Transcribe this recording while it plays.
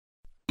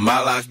My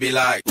life be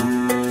like, yeah.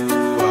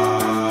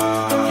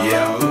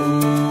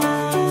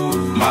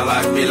 My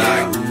life be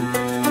like,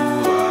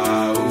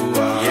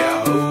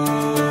 yeah.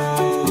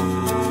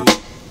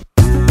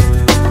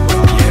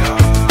 Yeah.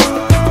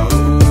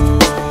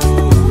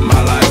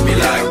 My life be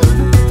like,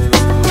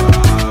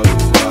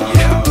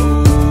 yeah.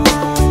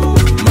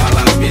 My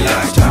life be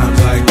like times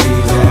like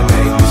these that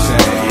make me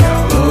say,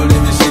 yeah. Lord,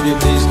 if you see me,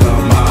 please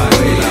come my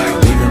way. Like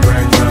leaving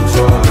breadcrumbs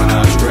all when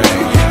I stray.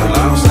 Yeah. Well,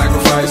 I'm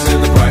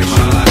sacrificing the price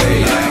you pay.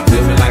 Like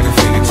living like a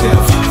figure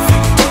tale.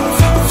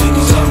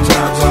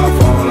 Sometimes I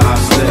fall, I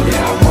slip.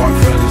 Yeah, I'm more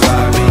friends, I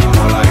be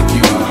more like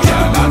you.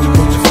 Try not to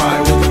put your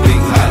fire with the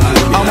things I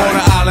live. I'm on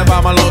an island by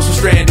my lonesome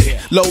stranded.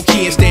 Low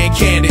key and staying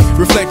candid.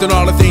 Reflect on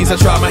all the things I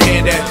try my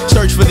hand at.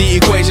 Search for the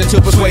equation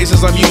to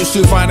persuasions I'm used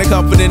to. Finding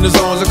comfort in the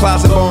zones of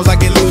clouds and bones I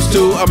get loose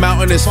to. A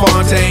mountain is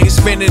Fontaine.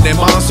 Spinning in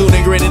monsoon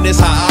and grinning this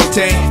high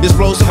octane.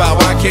 Explosive how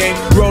I came.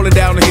 Rolling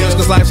down the hills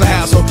cause life's a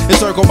hassle.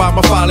 Encircled by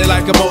my folly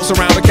like a moat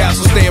around the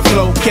castle. Stay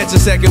afloat. Catch a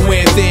second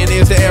wind thin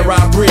is the air I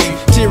breathe.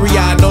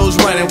 Teary-eyed nose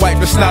running. Wipe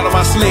the snot on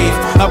my sleeve.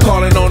 I'm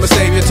calling on the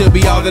Savior to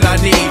be all that I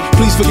need.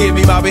 Please forgive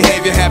me my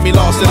behavior. Had me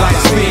lost in light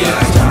speed.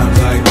 Times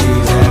like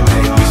these that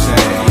make me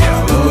say,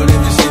 yeah. Lord,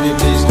 if you see me,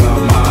 please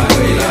come my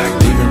way. Like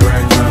leaving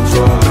breadcrumbs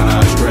all when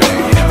I stray.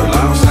 Yeah, well,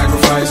 I'm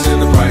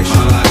sacrificing the price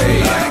you pay.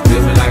 Like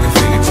living like a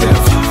figure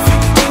tale.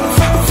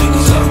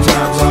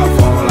 Sometimes I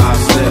fall, I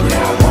slip.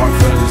 Yeah, I walk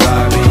friends,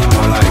 I be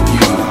more like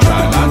you.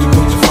 Try not to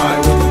put your fire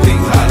with the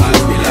things I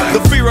like. Be like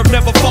the fear of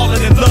never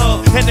falling in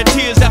love, and the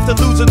tears after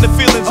losing the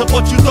feelings of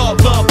what you thought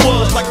love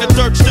was. Like the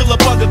dirt still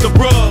up under the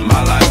rug.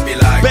 My life be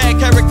like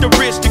bad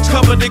characteristics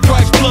covered in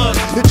Christ's blood.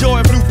 The joy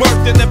of new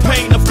birth and the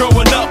pain of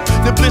growing up.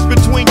 The bliss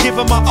between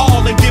giving my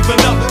all and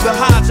giving up. The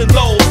highs and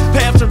lows.